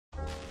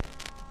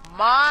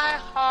My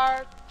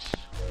heart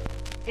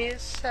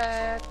is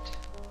sad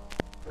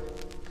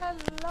and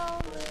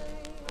lonely.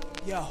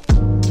 Yo.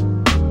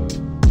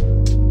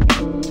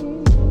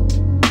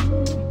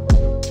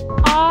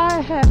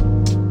 I have.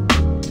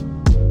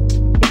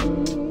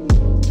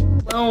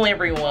 Hello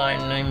everyone,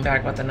 I'm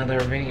back with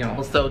another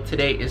video. So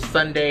today is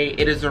Sunday.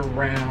 It is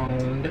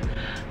around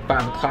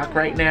 5 o'clock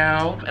right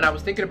now, and I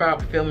was thinking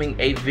about filming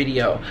a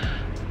video.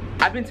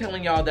 I've been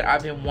telling y'all that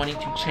I've been wanting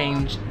to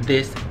change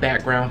this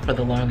background for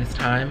the longest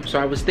time. So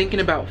I was thinking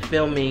about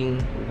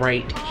filming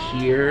right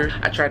here.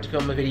 I tried to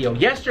film a video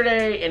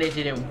yesterday and it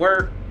didn't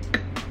work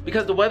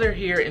because the weather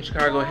here in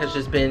Chicago has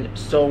just been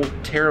so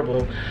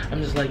terrible.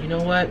 I'm just like, you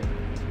know what?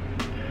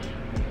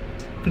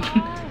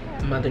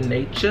 Mother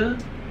Nature,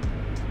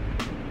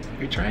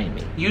 you're trying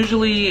me.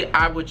 Usually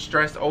I would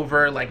stress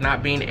over like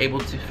not being able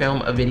to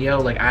film a video.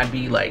 Like I'd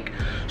be like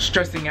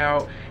stressing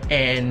out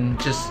and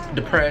just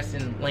depressed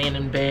and laying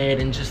in bed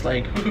and just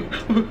like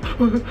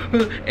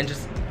and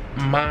just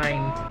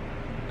mind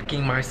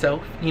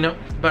myself, you know.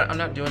 But I'm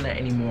not doing that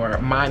anymore.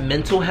 My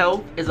mental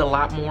health is a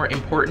lot more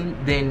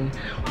important than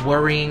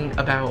worrying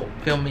about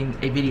filming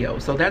a video.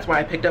 So that's why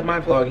I picked up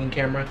my vlogging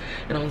camera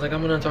and I was like,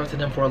 I'm gonna talk to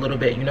them for a little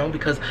bit, you know,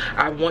 because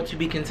I want to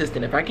be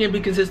consistent. If I can't be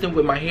consistent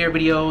with my hair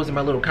videos and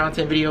my little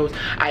content videos,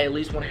 I at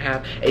least want to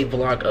have a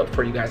vlog up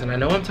for you guys. And I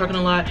know I'm talking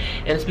a lot,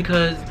 and it's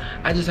because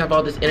I just have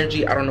all this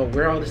energy. I don't know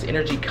where all this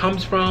energy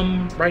comes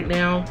from right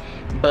now,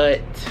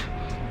 but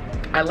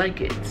I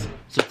like it.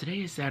 So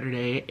today is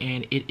Saturday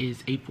and it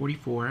is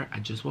 8:44. I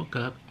just woke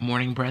up,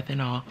 morning breath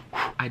and all.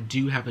 I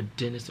do have a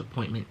dentist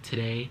appointment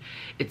today.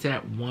 It's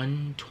at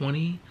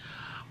 1:20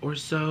 or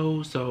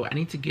so. So I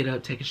need to get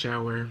up, take a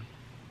shower,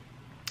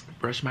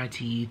 brush my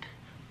teeth,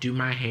 do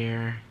my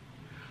hair,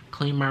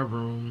 clean my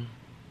room,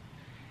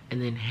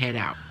 and then head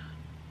out.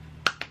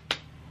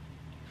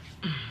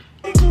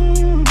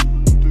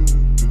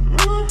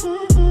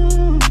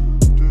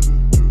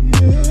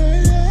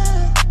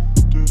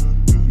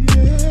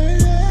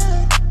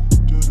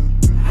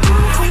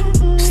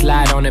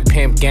 Slide on the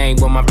pimp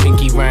gang with my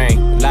pinky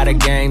ring. Lot of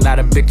gang, lot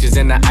of bitches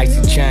in the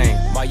icy chain.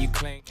 While you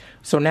clean.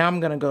 So now I'm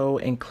gonna go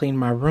and clean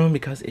my room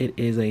because it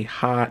is a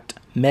hot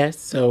mess.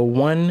 So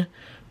 1,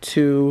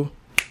 2,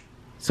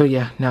 so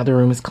yeah, now the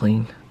room is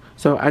clean.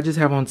 So I just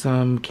have on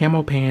some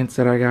camo pants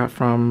that I got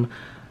from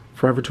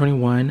Forever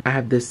 21. I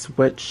have this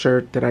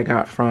sweatshirt that I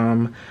got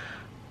from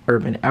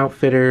Urban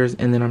Outfitters,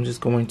 and then I'm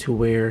just going to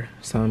wear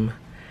some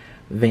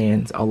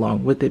Vans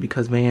along with it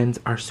because Vans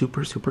are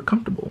super, super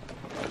comfortable.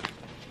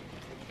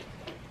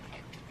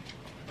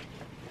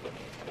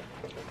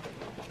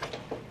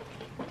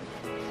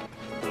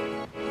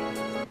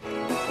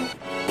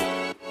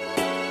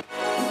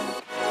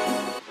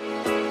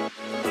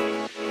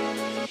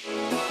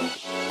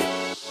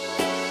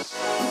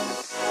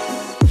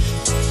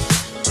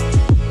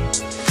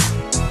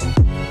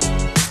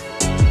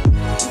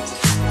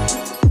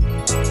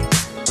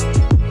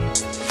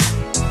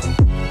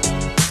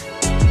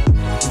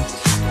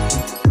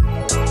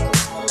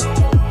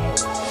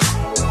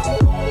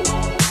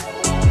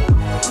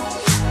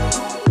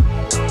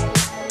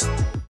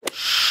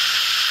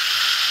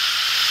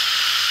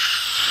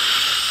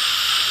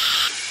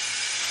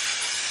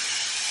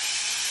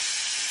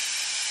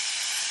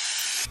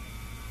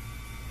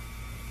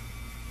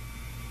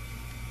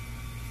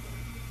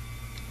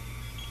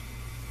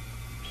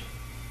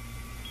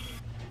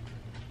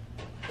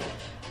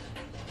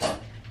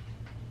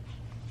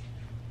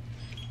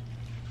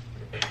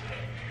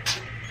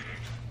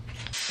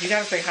 You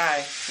gotta say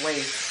hi.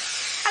 Wave.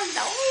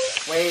 Hello.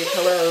 Wave,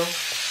 hello.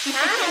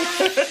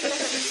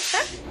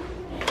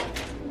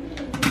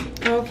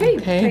 Hi. Okay.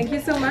 Thank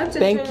you so much.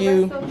 Thank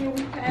you.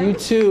 You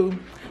too.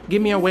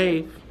 Give me a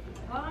wave.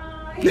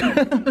 Bye.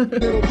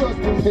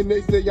 And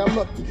they say I'm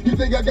lucky. You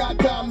think I got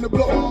time to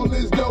blow all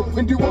this dough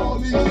and do all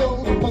these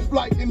shows? On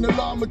flight in the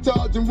llama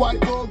charging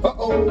white road.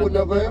 Uh-oh,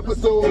 another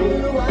episode.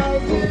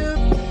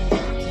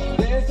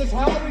 This is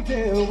how we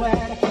do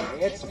it.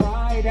 It's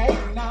Friday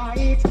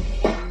night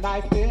and I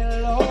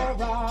feel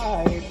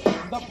alright.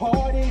 The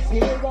party's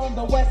here on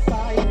the west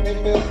side.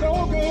 It feels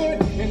so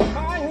good in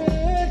my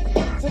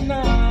head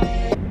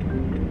tonight.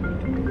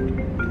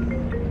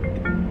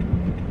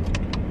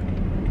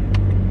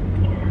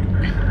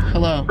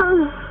 Hello.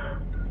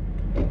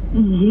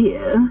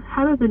 Yeah.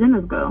 How did the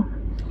dinner go?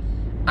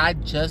 I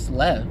just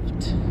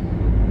left.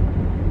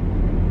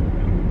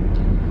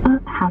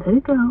 How did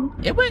it go?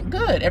 It went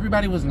good.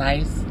 Everybody was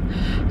nice.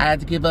 I had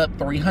to give up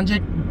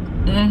 300.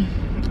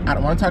 I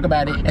don't want to talk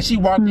about it. And she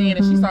walked in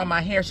and she saw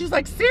my hair. She was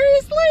like,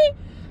 seriously?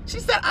 She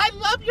said, I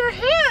love your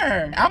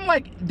hair. I'm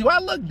like, do I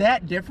look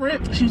that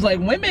different? She was like,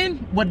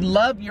 women would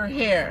love your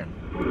hair.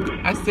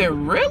 I said,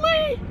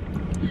 really?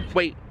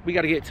 Wait, we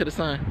got to get to the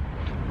sun.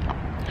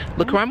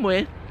 Look who I'm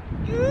with.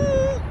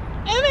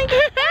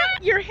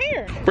 Your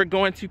hair. We're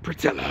going to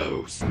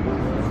Portillo's.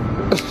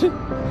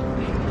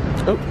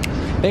 Oh,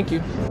 thank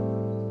you.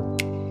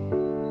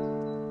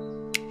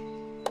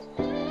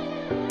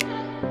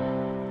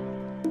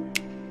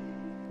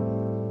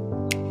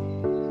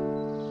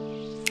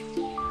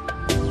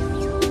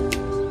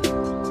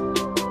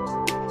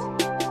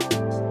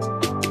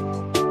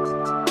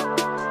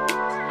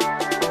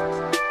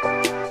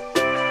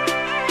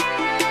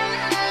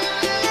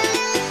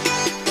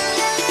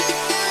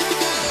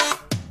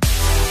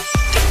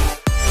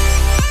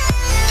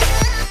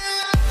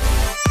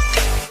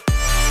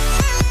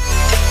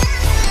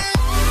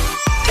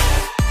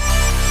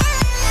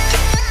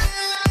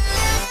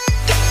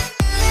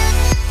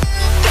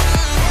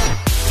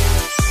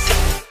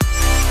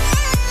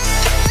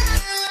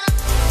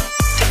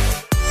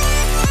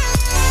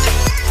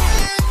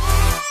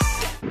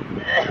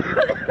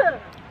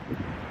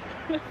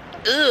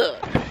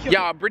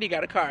 Meanwhile, Brittany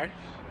got a car.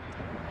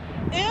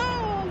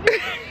 Ew.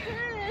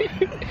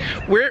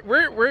 We're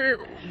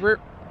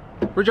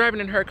driving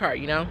in her car,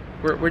 you know?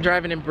 We're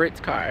driving in Britt's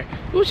car.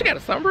 Ooh, she got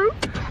a sunroof.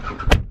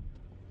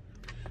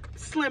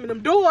 Slamming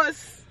them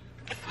doors.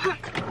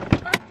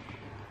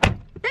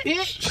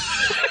 Bitch.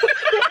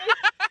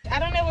 I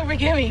don't know what we're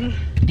doing.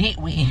 Did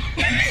we?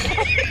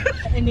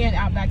 And then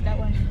out back that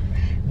way.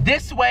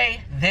 This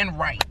way, then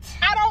right.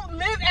 I don't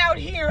live out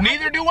here.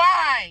 Neither do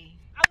I.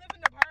 I live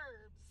in the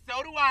burbs.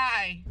 So do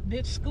I.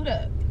 Bitch, scoot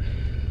up.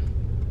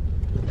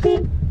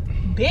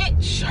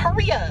 Bitch,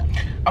 hurry up.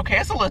 Okay,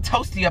 it's a little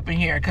toasty up in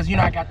here because you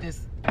know I got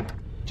this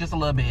just a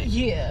little bit.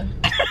 Yeah.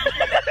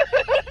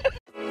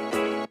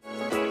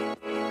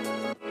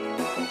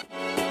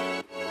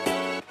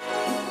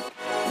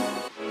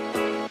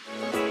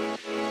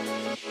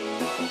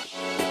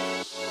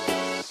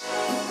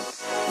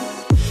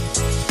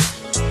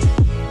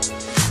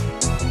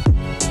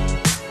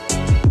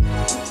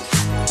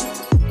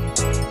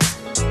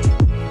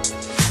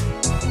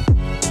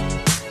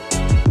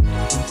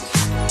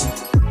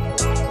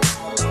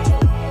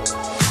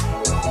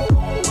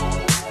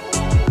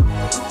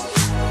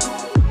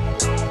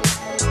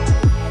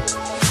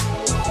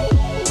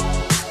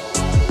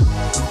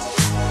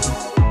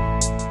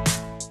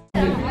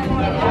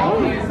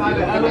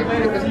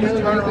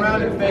 Turn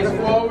around and face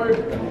forward.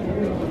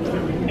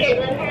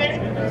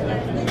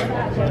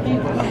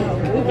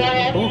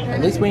 Ooh, at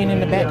least we ain't in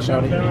the back,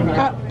 shawty.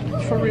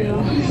 For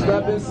real.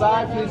 Step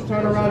inside, please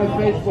turn around and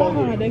face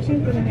forward. They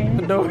should put a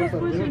hand. Oh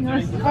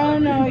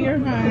no, you're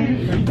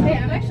fine. Hey,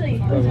 I'm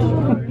actually.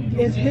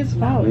 It's his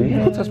fault.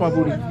 Don't touch my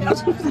booty. Oh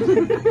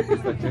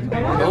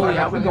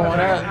yeah, we going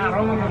up.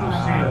 Oh my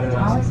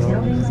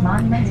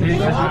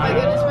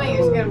goodness, my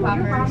ears gonna pop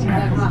her.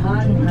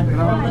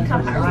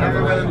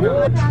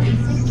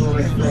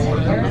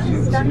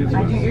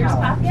 Are your ears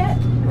pop yet?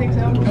 I think so.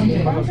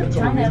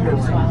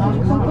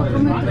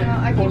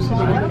 I keep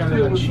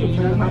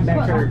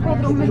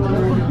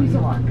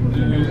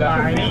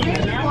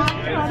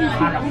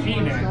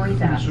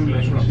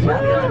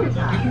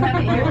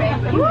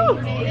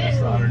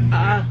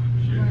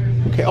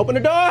Okay, open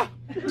the door.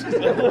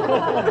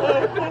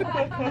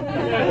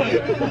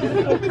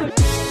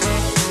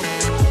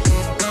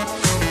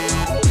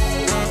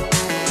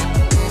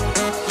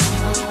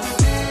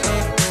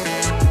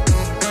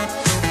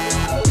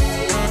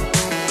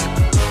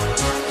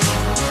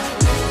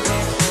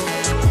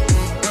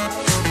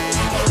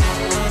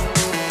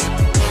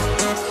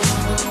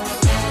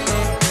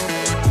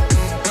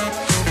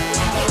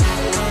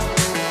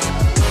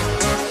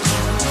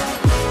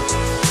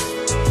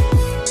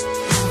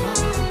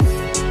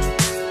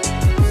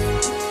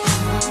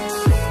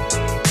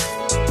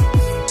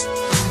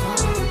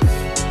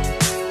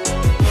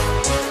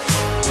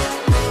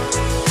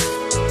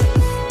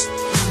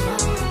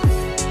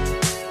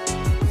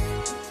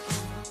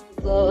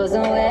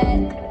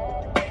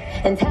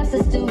 And taps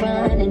are still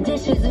running,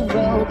 dishes are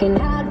broken.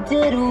 How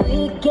did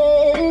we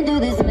get into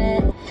this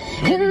mess?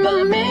 In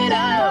the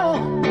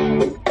middle,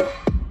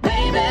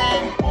 baby.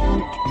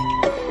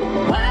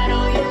 Why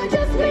don't you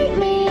just meet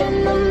me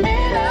in the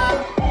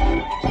middle?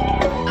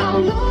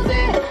 I'm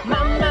losing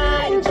my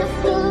mind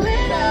just a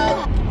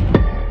little.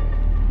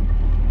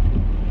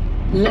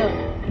 Look,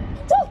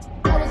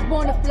 I was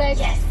born to flex.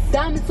 Yes.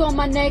 Diamonds on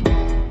my neck.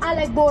 I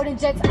like boarding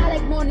jets, I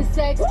like more than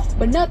sex.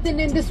 But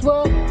nothing in this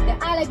world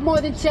that I like more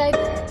than checks.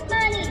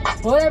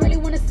 All I really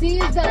wanna see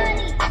is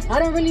us. I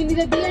don't really need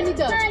a D, I need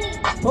the.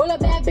 All a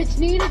bad bitch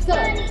need is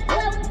us.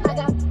 I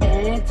got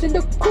ants in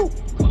the coop.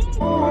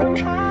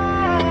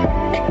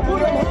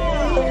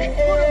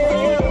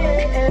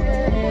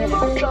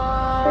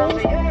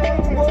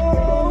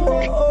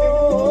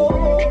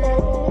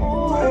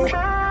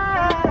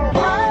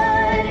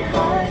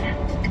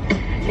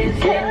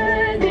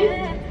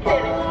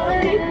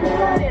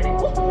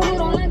 You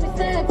don't let me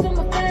say it to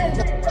my face.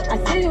 I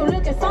see you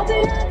look at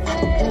something else.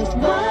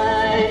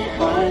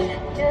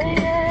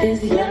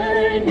 Is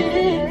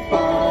yearning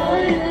for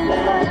your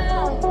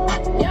love.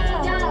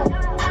 Yeah,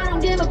 I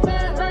don't give a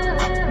fuck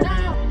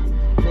now.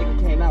 Nigga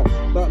came out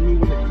stunt me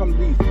when it comes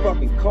to these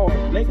fucking cars,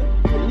 nigga.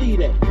 Believe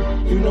that.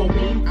 You know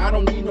me, I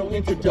don't need no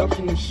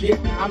introduction and shit.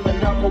 I'm the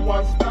number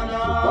one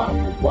stunner.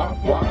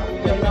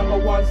 The number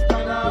one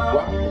stunner.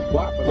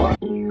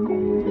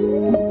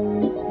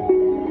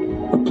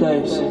 A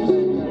place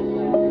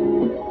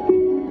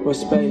where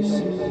space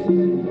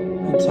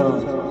and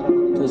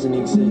time doesn't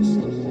exist.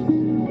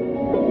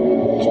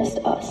 Just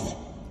us.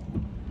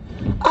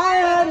 I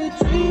had a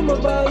dream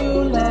about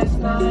you last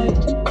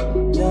night.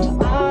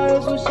 Your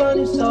eyes were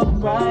shining so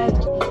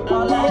bright.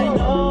 All I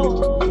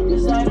know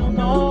is I don't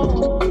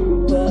know,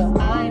 but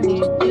I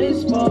need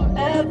this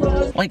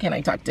forever. Why can't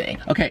I talk today?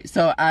 Okay,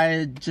 so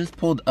I just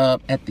pulled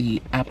up at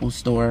the Apple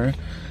store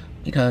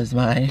because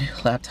my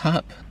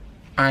laptop,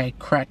 I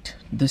cracked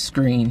the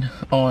screen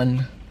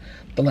on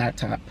the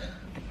laptop.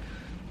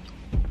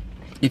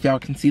 If y'all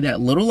can see that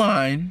little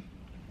line,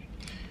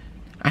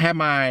 I had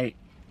my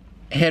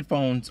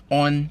headphones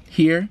on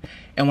here,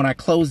 and when I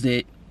closed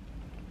it,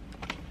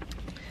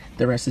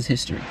 the rest is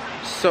history.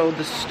 So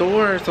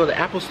the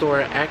Apple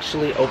store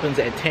actually opens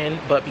at 10,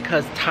 but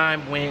because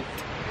time went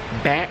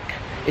back,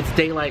 it's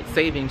daylight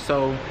saving.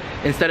 So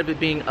instead of it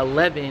being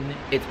 11,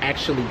 it's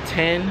actually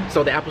 10.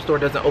 So the Apple store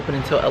doesn't open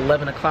until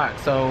 11 o'clock.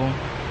 So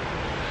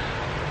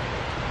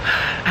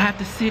I have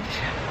to sit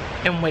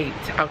and wait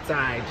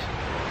outside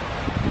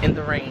in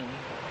the rain.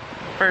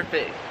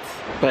 Perfect.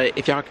 But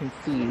if y'all can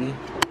see,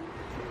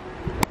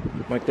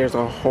 like there's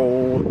a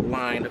whole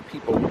line of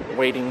people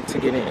waiting to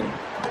get in.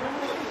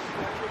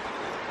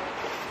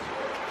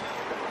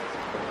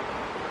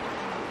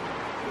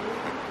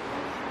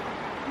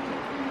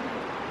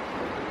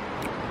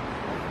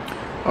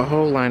 A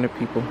whole line of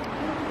people.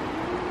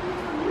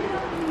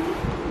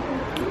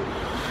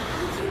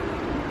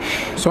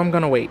 So I'm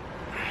gonna wait.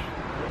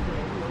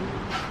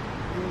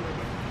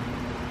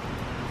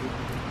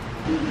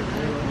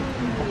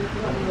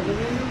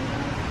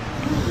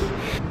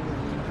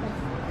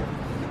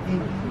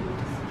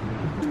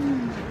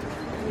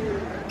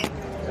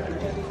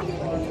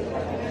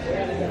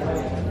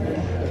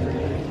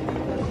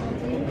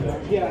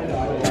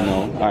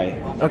 No, hi.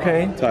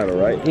 Okay. Tyler,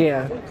 right?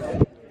 Yeah.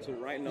 So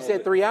right now, You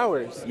said 3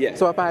 hours. Yeah.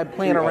 So if I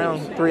plan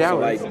around 3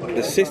 hours. So like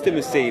the system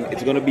is saying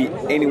it's gonna be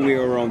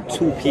anywhere around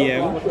 2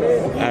 p.m.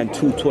 and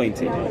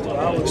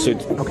 2:20. So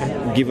it's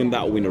given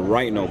that window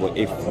right now. But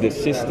if the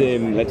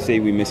system, let's say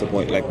we miss a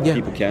point, like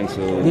people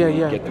cancel,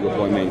 get the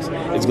appointments,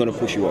 it's gonna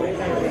push you up.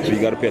 So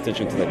you gotta pay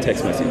attention to the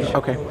text message.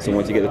 Okay. So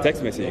once you get the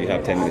text message, you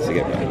have 10 minutes to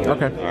get back.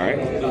 Okay. All right.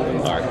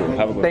 All right. Cool.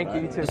 Have a good one. Thank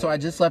you too. So I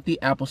just left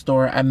the Apple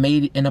store. I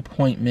made an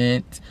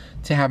appointment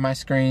to have my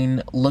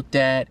screen looked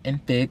at and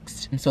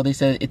fixed. And so they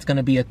said it's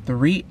gonna be a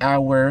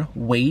 3-hour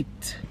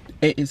wait.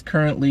 It is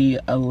currently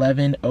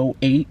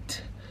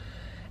 11:08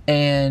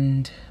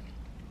 and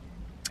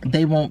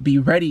they won't be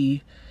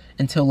ready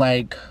until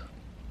like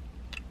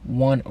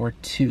 1 or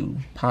 2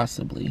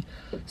 possibly.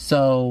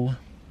 So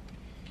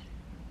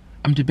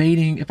I'm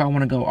debating if I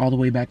want to go all the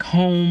way back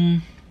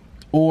home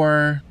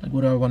or like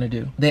what do I want to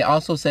do. They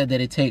also said that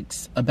it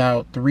takes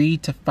about 3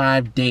 to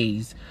 5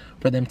 days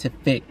for them to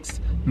fix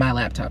my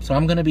laptop. So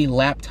I'm gonna be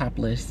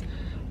laptopless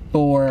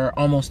for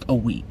almost a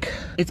week.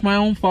 It's my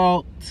own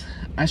fault.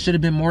 I should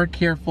have been more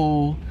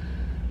careful,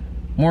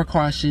 more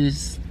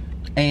cautious,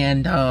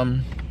 and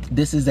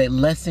this is a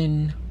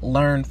lesson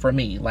learned for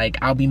me. Like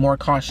I'll be more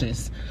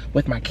cautious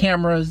with my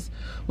cameras,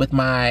 with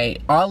my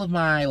all of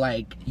my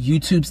like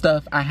YouTube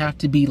stuff. I have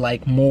to be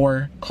like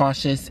more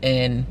cautious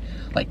and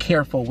like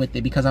careful with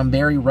it because I'm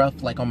very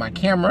rough like on my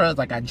cameras.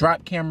 Like I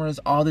drop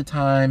cameras all the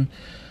time.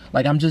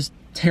 Like I'm just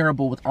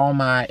terrible with all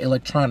my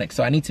electronics.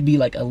 So I need to be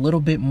like a little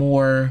bit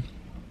more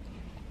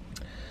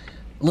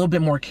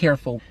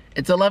careful.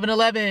 It's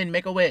 11:11,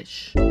 make a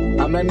wish.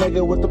 I'm that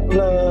nigga with the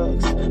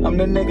plugs. I'm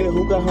the nigga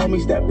who got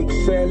homies that be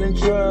selling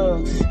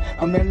drugs.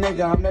 I'm that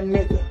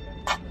nigga.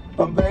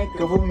 My Bank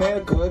of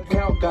America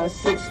account got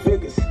 6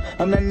 figures.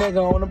 I'm that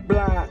nigga on the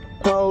block.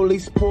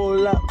 Police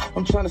pull up.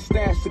 I'm trying to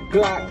stash the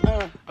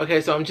Glock.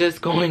 Okay, so I'm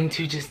just going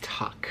to just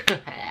talk.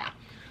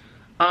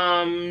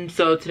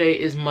 So today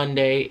is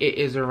Monday. It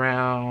is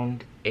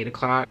around 8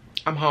 o'clock.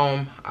 I'm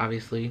home,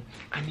 obviously.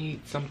 I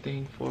need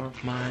something for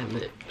my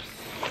lips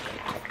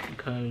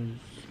because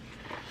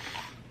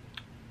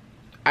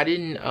I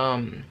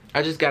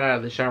just got out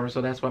of the shower,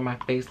 so that's why my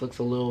face looks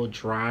a little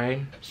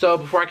dry. So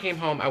before I came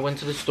home, I went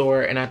to the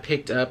store and I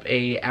picked up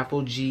a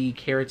Omfg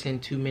Keratin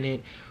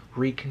 2-minute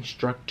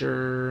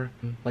reconstructor,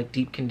 like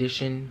deep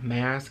condition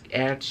mask,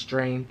 adds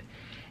strength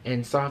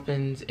and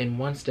softens in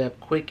 1 step,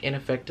 quick and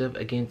effective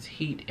against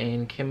heat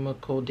and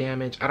chemical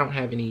damage. I don't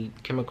have any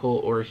chemical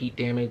or heat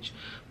damage,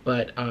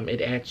 but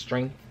it adds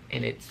strength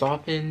and it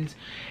softens.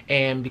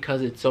 And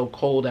because it's so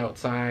cold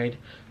outside,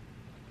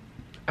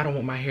 I don't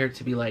want my hair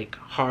to be like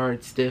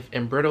hard, stiff,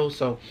 and brittle.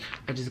 So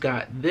I just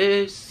got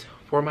this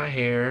for my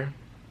hair.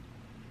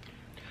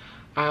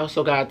 I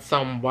also got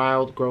some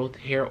wild growth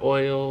hair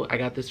oil. I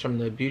got this from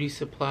the beauty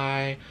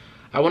supply.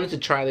 I wanted to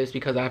try this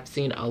because I've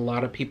seen a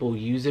lot of people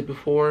use it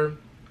before.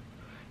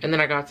 And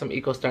then I got some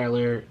Eco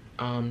Styler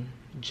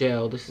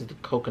gel. This is the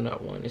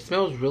coconut one. It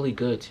smells really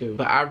good too.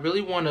 But I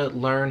really want to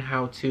learn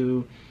how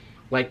to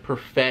like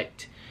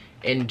perfect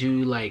and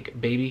do like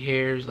baby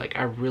hairs. Like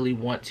I really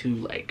want to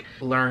like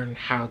learn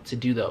how to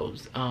do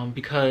those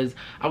because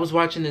I was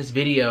watching this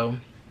video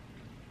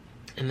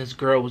and this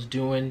girl was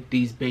doing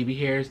these baby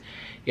hairs.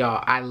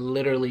 Y'all, I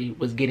literally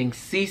was getting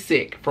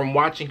seasick from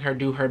watching her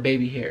do her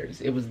baby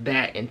hairs. It was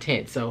that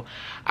intense. So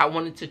I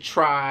wanted to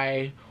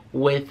try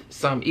with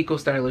some Eco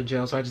Styler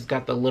gel. So I just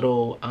got the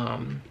little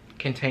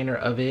container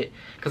of it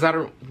because I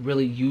don't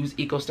really use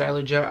Eco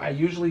Styler gel. I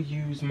usually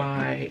use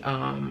my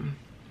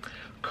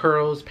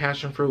Curls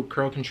Passion Fruit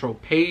Curl Control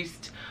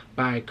Paste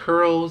by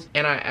Curls,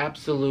 and I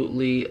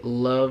absolutely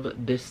love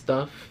this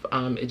stuff.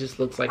 It just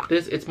looks like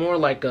this. It's more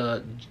like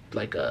a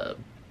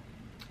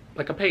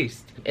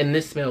paste, and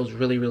this smells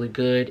really, really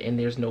good, and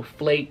there's no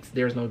flakes,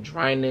 there's no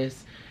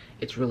dryness.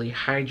 It's really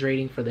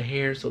hydrating for the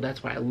hair, so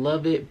that's why I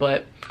love it.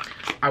 But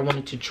I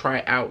wanted to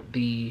try out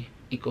the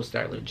Eco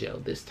Styler gel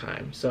this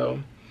time.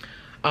 So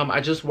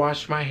I just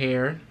washed my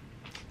hair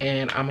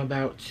And I'm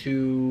about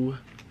to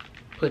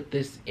put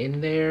this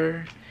in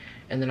there,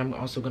 and then I'm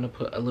also gonna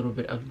put a little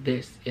bit of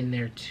this in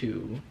there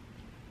too.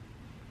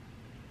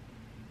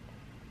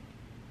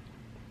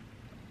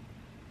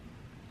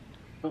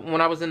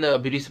 When I was in the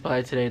beauty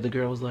supply today, the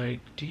girl was like,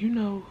 do you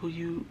know who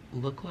you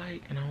look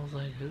like? And I was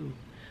like, who?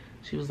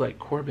 She was like,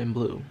 Corbin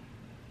Bleu.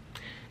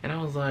 And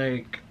I was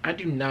like, I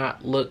do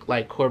not look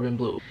like Corbin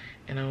Bleu.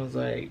 And I was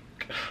like,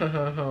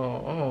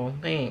 oh,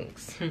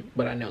 thanks.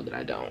 But I know that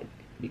I don't,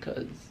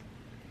 because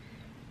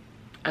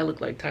I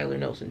look like Tyler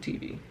Nelson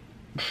TV.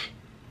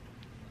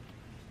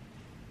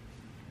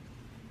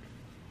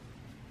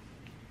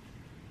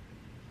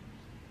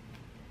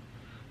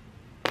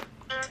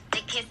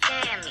 They can't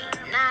stand me,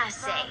 nah, I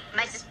say,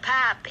 might just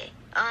pop it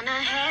on her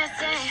hair,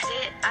 say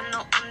shit. I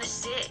know I'm the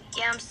shit,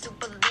 yeah, I'm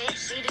super lit.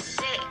 She the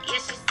shit, yeah,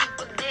 she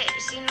super lit.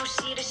 She know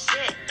she the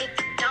shit. If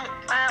you don't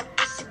buy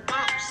what she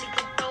want, she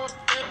gon' throw a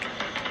fit.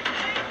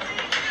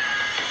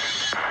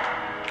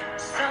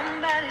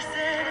 Somebody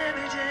said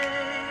every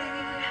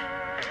day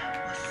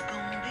was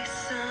gonna be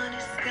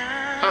sunny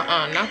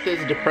skies. Not this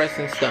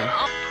depressing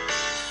stuff.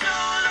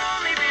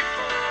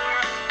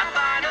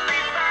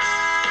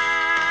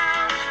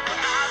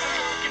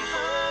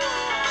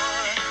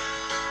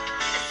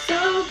 So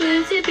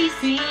good to be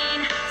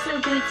seen, so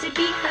good to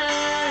be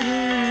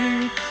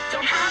heard.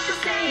 Don't have to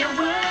say a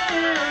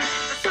word.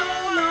 So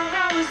long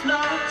I was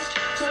lost,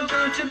 so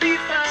good to be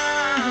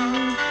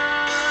found.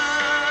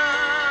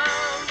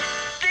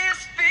 This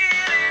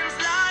feeling's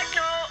like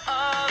no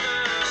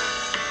other.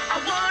 I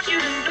want you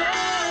to know.